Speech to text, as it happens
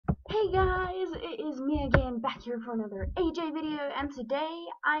Hey guys, it is me again, back here for another AJ video, and today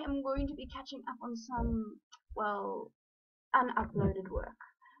I am going to be catching up on some, well, unuploaded work.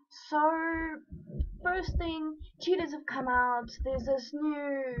 So, first thing, cheaters have come out. There's this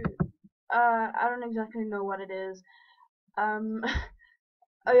new, I don't exactly know what it is. Oh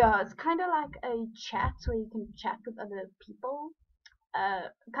yeah, it's kind of like a chat where you can chat with other people.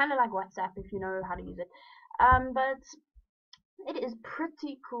 Kind of like WhatsApp if you know how to use it. But it is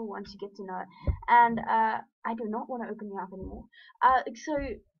pretty cool once you get to know it. And I do not want to open the app anymore. So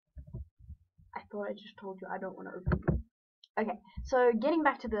I thought I just told you I don't want to open it. Okay, so getting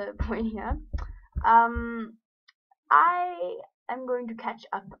back to the point here, um, I am going to catch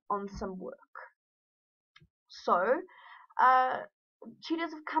up on some work. So, uh,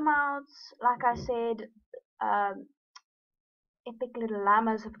 cheetahs have come out. Like I said, um, epic little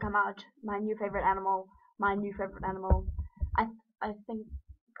llamas have come out. My new favorite animal. My new favorite animal. I think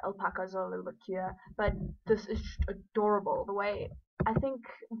alpacas are a little bit cuter, but this is just adorable. The way I think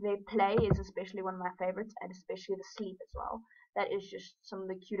their play is especially one of my favorites, and especially the sleep as well. That is just some of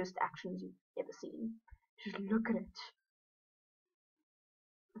the cutest actions you've ever seen. Just look at it.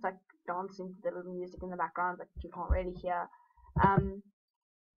 It's like dancing to the little music in the background, but you can't really hear. And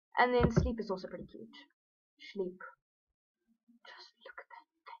then sleep is also pretty cute. Sleep. Just look at that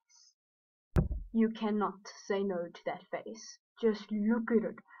face. You cannot say no to that face. Just look at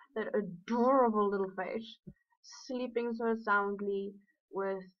it. That adorable little face. Sleeping so soundly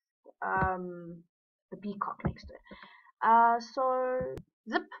with the peacock next to it. So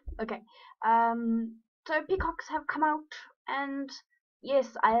zip. Okay. So peacocks have come out, and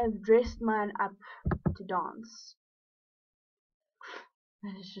yes, I have dressed mine up to dance.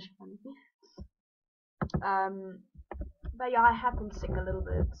 That is just funny. But yeah, I have been sick a little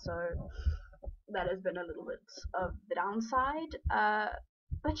bit, so that has been a little bit of the downside.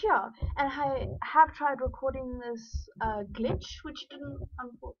 But yeah, and I have tried recording this glitch, which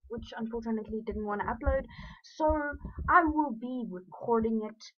unfortunately didn't want to upload. So I will be recording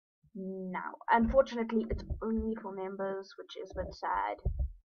it now. Unfortunately, it's only for members, which is a bit sad.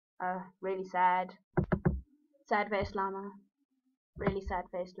 Really sad. Sad face llama. Really sad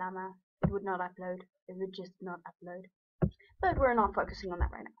face llama. It would not upload. It would just not upload. But we're not focusing on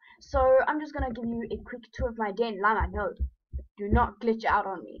that right now. So I'm just gonna give you a quick tour of my den. Llama, no, do not glitch out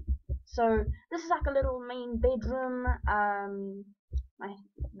on me. So this is like a little main bedroom.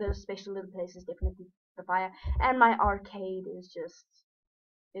 The special little place is definitely the fire, and my arcade is just,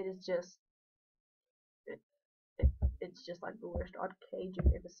 it's just like the worst arcade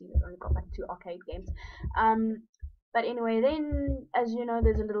you've ever seen. It's only got like 2 arcade games. But anyway, then, as you know,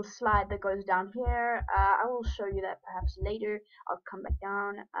 there's a little slide that goes down here. I will show you that perhaps later. I'll come back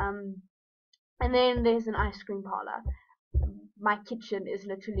down. And then there's an ice cream parlor. My kitchen is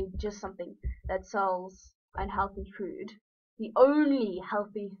literally just something that sells unhealthy food. The only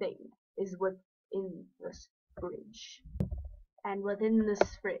healthy thing is within this fridge. And within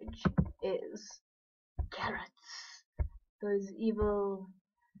this fridge is carrots. Those evil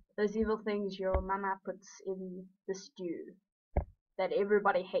things your mama puts in the stew that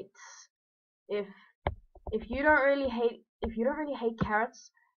everybody hates. If you don't really hate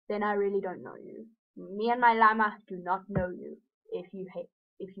carrots, then I really don't know you. Me and my llama do not know you. If you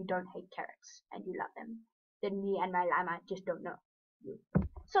don't hate carrots and you love them, then me and my llama just don't know you.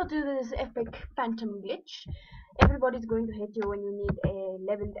 So to this epic phantom glitch, everybody's going to hate you when you need a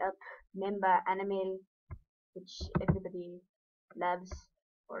leveled up member animal, which everybody loves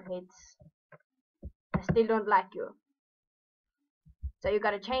or hates. I still don't like you. So you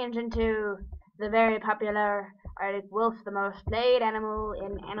gotta change into the very popular Arctic Wolf, the most played animal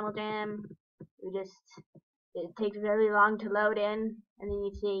in Animal Jam. It takes very long to load in, and then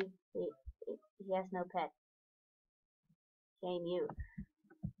you see he has no pet. Shame you.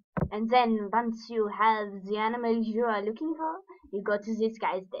 And then once you have the animal you are looking for, you go to this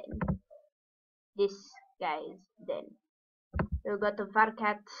guy's den. This guy's den. You go to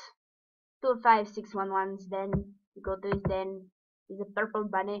Farcat 25611's den. You go to his den. He's a purple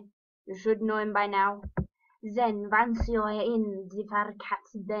bunny. You should know him by now. Then, once you are in the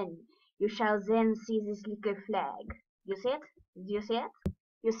Farcat's den, you shall then see this little flag. You see it? Do you see it?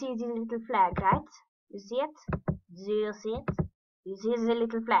 You see the little flag, right? You see it? Do you see it? You see the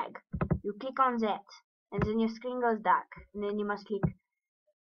little flag. You click on that, and then your screen goes dark, and then you must click.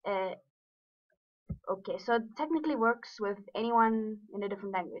 Okay, so it technically works with anyone in a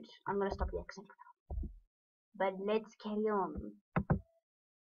different language. I'm gonna stop the accent now. But let's carry on.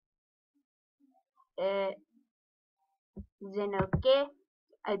 Then okay,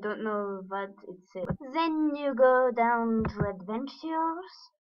 I don't know what it says. Then you go down to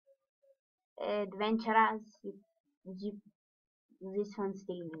adventures, Adventurers. This one's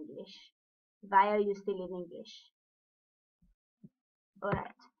still in English. Why are you still in English?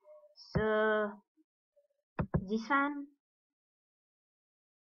 Alright. So this one.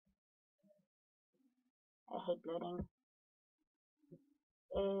 I hate loading.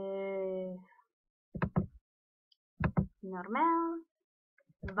 Normal.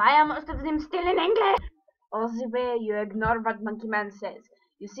 Why are most of them still in English? Ozzy, you ignore what Monkey Man says.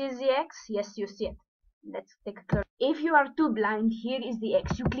 You see the X? Yes, you see it. Let's take a closer. If you are too blind, here is the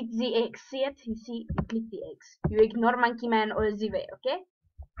X. You click the X. See it? You see? You click the X. You ignore Monkey Man or Ozzy, okay?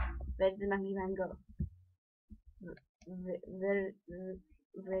 Where did Monkey Man go?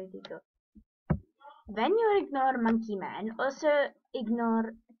 Where did he go? When you ignore Monkey Man, also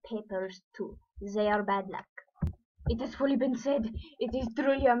ignore Peppers too. They are bad luck. It has fully been said, it is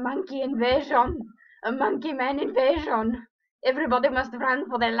truly a monkey invasion. A Monkey Man invasion. Everybody must run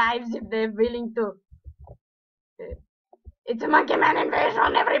for their lives if they're willing to. It's a Monkey Man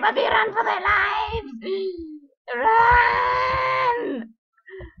invasion. Everybody run for their lives. Run!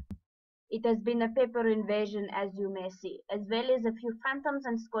 It has been a Pepper invasion, as you may see, as well as a few Phantoms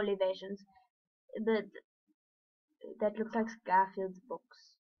and Skull invasions. But that looks like Garfield's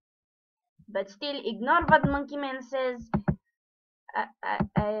books. But still, ignore what Monkey Man says. I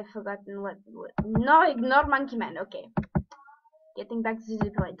have forgotten what. No, ignore Monkey Man. Okay. Getting back to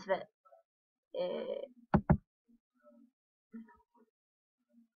the point.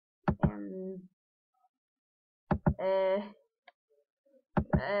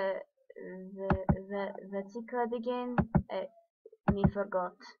 What's it called again? Me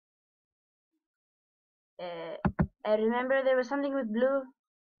forgot. I remember there was something with blue.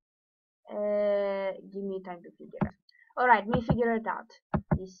 Give me time to figure it out. Alright, me figure it out.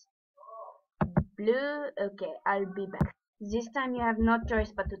 This blue. Okay, I'll be back. This time you have no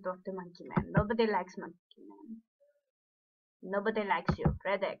choice but to talk to Monkey Man. Nobody likes Monkey Man. Nobody likes you.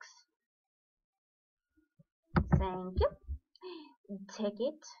 Red X. Thank you. Take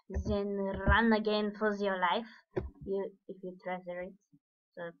it. Then run again for your life. If you treasure it.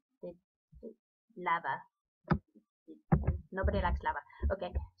 So the lava. Nobody likes lava.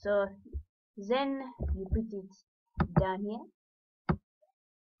 Okay, so then you put it down here.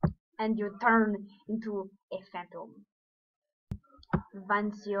 And you turn into a phantom.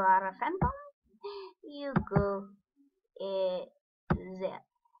 Once you are a phantom, you go there,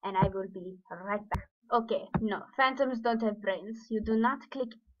 and I will be right back. Okay, no, phantoms don't have brains. You do not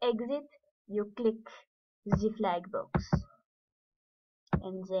click exit, you click the flag box,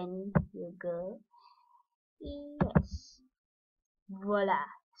 and then you go yes. Voila,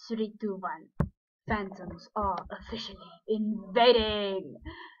 3, 2, 1. Phantoms are officially invading.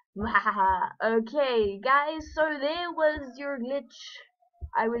 Okay, guys, so there was your glitch.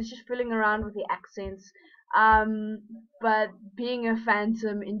 I was just fooling around with the accents. But being a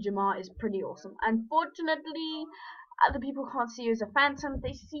phantom in Jamar is pretty awesome. Unfortunately, other people can't see you as a phantom.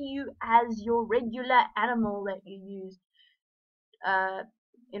 They see you as your regular animal that you use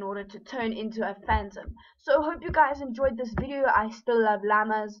in order to turn into a phantom. So hope you guys enjoyed this video. I still love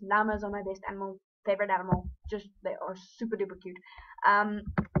llamas. Llamas are my best animal, favorite animal. Just they are super duper cute.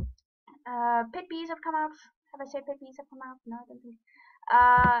 Pet bees have come out. Have I said pet bees have come out? No, I don't think.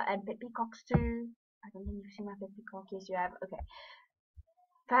 And pet peacocks too. I don't think you've seen my pet peacock. Yes, you have. Okay.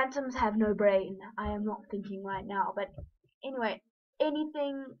 Phantoms have no brain. I am not thinking right now. But anyway,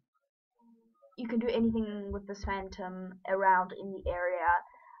 anything. You can do anything with this phantom around in the area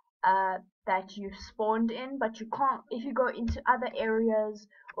that you've spawned in, but you can't. If you go into other areas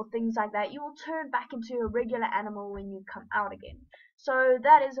or things like that, you will turn back into a regular animal when you come out again. So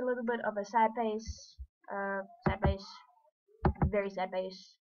that is a little bit of a sad face. Very sad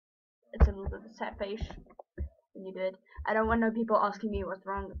face. It's a little bit of a sad face when you do it. I don't want no people asking me what's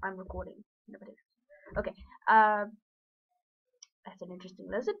wrong. I'm recording. Nobody. Okay. That's an interesting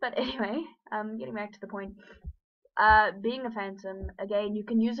lizard, but anyway, getting back to the point. Being a phantom, again, you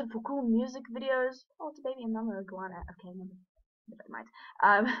can use it for cool music videos. Oh, it's a baby and mama iguana. Okay, never mind.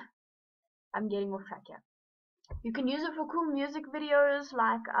 I'm getting off track here. You can use it for cool music videos,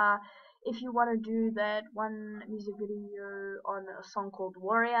 like if you want to do that one music video on a song called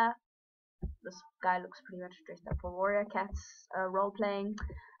Warrior. This guy looks pretty much dressed up for Warrior Cats role playing.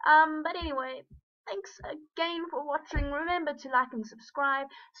 But anyway, thanks again for watching. Remember to like and subscribe.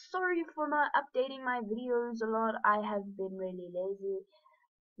 Sorry for not updating my videos a lot. I have been really lazy.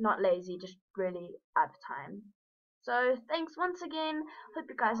 Not lazy, just really out of time. So thanks once again. Hope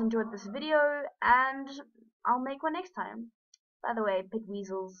you guys enjoyed this video, and I'll make one next time. By the way, pit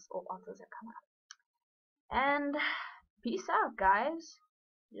weasels or otters have come out. And peace out, guys.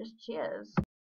 Just cheers.